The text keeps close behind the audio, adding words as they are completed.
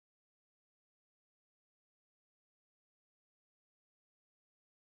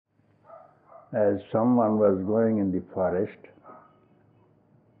as someone was going in the forest,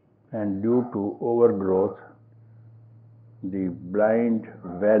 and due to overgrowth, the blind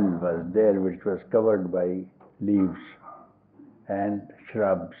well was there which was covered by leaves and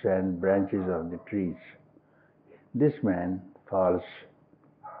shrubs and branches of the trees. This man falls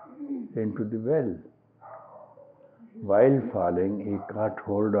into the well. While falling, he caught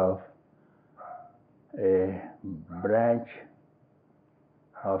hold of a branch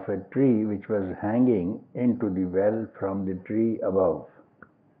of a tree which was hanging into the well from the tree above.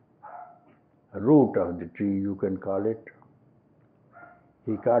 A root of the tree, you can call it.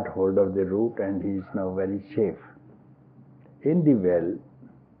 He caught hold of the root and he is now very safe. In the well,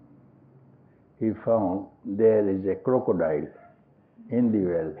 he found there is a crocodile in the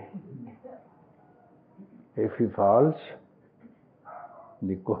well. If he falls,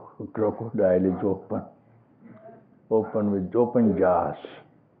 the crocodile is open with open jaws.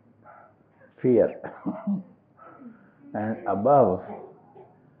 Fear. And above,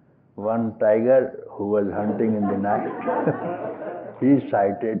 one tiger who was hunting in the night, he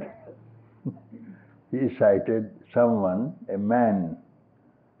sighted someone, a man.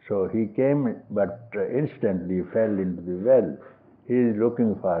 So he came, but instantly fell into the well. He is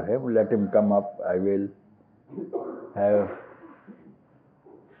looking for him. Let him come up. I will have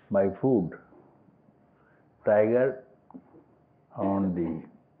my food. Tiger on the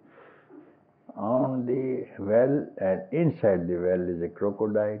well, and inside the well is a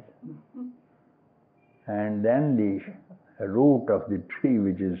crocodile. And then the root of the tree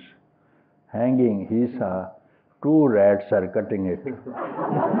which is hanging, he saw two rats are cutting it.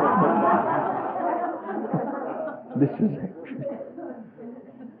 This is actually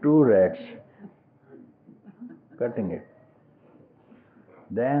two rats cutting it.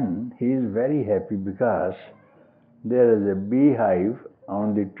 Then he is very happy because there is a beehive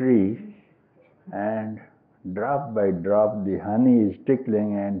on the tree, and drop by drop the honey is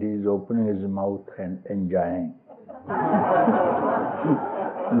tickling and he is opening his mouth and enjoying.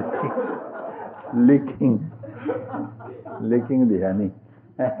 licking the honey.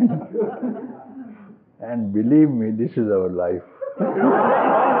 And believe me, this is our life.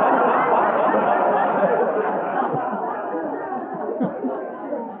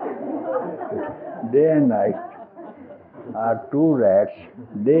 Day and night are two rats.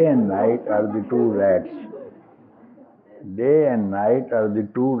 Day and night are the two rats. Day and night are the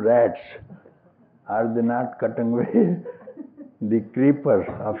two rats. Are they not cutting away the creeper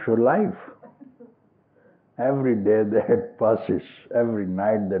of your life? Every day that passes, every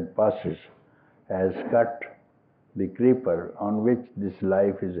night that passes, has cut the creeper on which this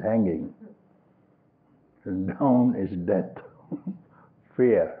life is hanging. And down is death,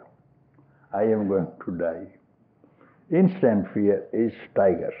 fear. I am going to die. Instant fear is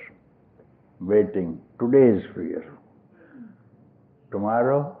tiger, waiting. Today's fear.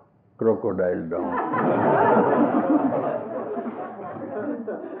 Tomorrow, crocodile down.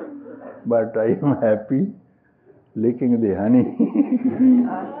 But I am happy licking the honey.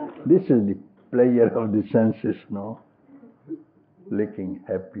 This is the pleasure of the senses, no? Licking,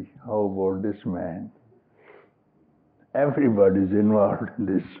 happy. How about this man? Everybody is involved in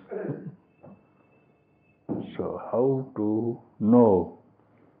this. So how to know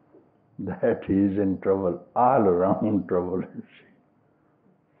that he is in trouble? All around trouble, you see.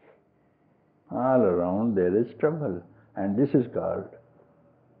 All around there is trouble. And this is called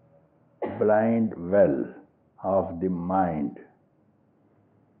blind well of the mind.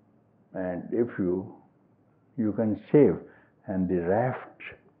 And if you can save, and the raft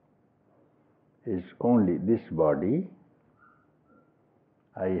is only this body,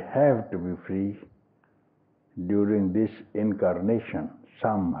 I have to be free during this incarnation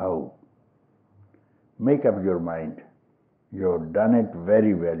somehow. Make up your mind. You have done it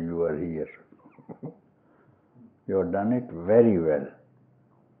very well, you are here. You have done it very well.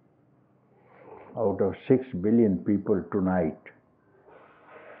 Out of 6 billion people tonight,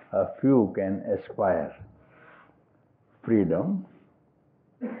 a few can aspire. Freedom.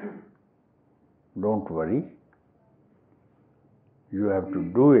 Don't worry. You have to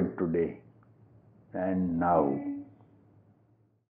do it today and now.